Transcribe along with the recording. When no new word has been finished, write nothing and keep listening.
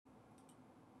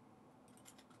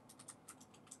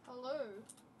Hello.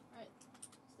 Right.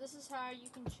 So this is how you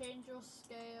can change your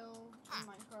scale in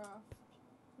Minecraft.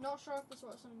 Not sure if this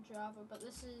works on Java, but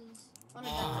this is on a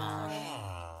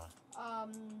desktop.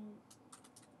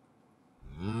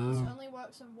 This only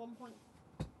works in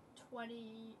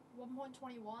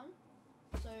 1.21.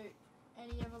 So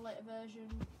any other later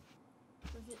version,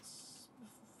 if it's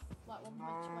like 1.20,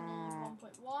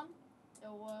 1.1,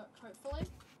 it'll work hopefully.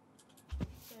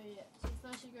 So yeah. So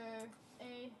first you go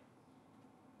A.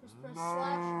 Just press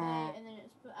 /A and then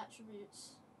it's put attribute,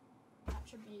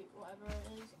 whatever it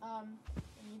is. And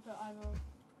you put I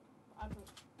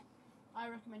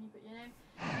recommend you put your name.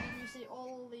 And then you see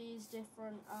all these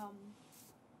different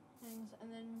things.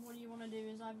 And then what you want to do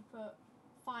is either put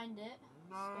find it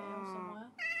scale somewhere.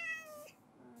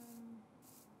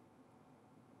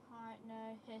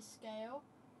 Here's scale.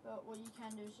 But what you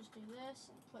can do is just do this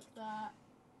and click that.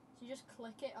 So you just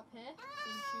click it up here. So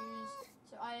you choose.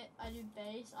 So I do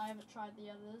base. I haven't tried the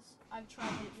others. I've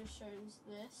tried it. It just shows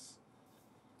this.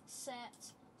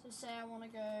 Set. So say I want to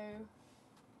go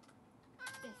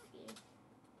 50,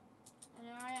 and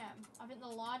there I am. I think the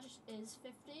largest is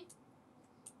 50,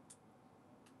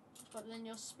 but then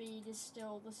your speed is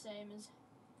still the same as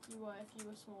you were if you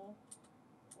were small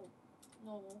or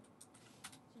normal.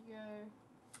 So you go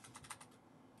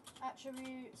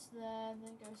attributes there,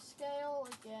 then go scale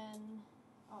again.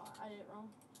 Oh, I did it wrong.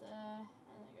 There, and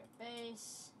then go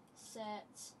base,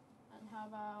 set, and how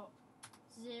about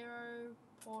 0.1.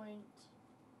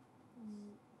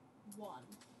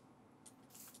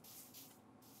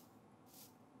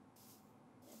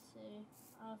 Let's see,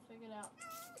 I'll figure it out.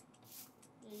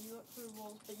 Yeah, you look through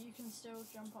walls, but you can still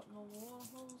jump up normal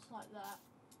walls like that.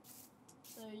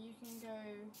 So you can go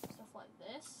stuff like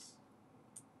this.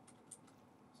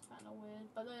 It's kind of weird,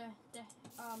 but the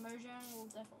Mojang will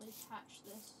definitely patch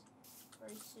this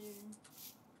very soon.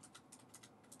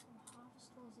 How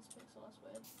tall is this pixel? That's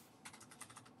weird.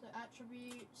 So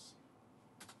attributes.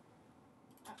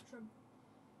 I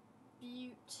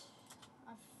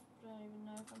don't even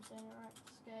know if I'm saying it right.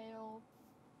 Scale.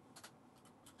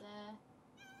 There.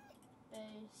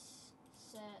 Base.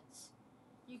 Set.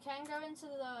 You can go into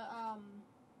the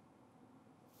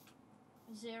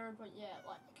 0, but yeah,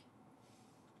 like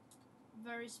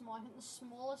very small. I think the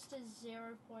smallest is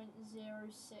 0.06.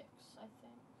 I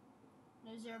think.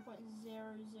 No, 0.00.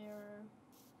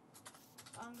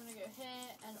 I'm gonna go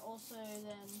here, and also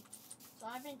then. So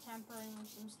I've been tampering with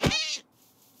some stuff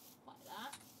like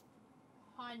that.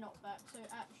 High knockback. So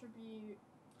attribute.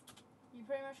 You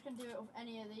pretty much can do it with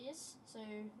any of these. So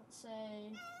let's say,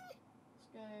 let's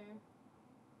go.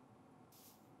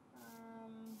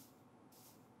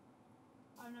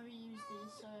 I've never used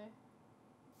these, so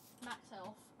max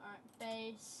health. Alright,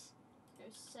 base. Go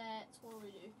set. What do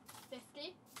we do?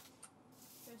 50.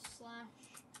 Go /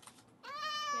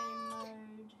 game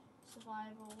mode,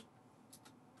 survival.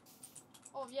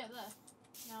 Oh yeah, there.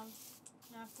 Now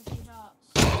 50 hearts.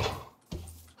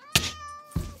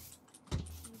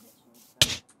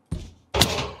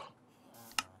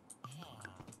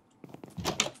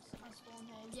 I spawn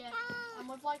here. Yeah, and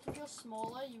with like if you're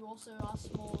smaller, you also are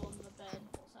small on the bed.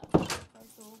 What's that? Very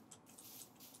cool.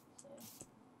 So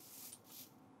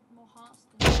more hearts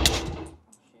than oh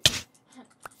shoot.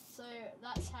 So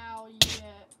that's how you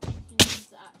can use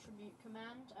the attribute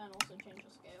command and also change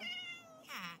your scale.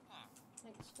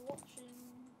 Thanks for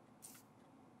watching.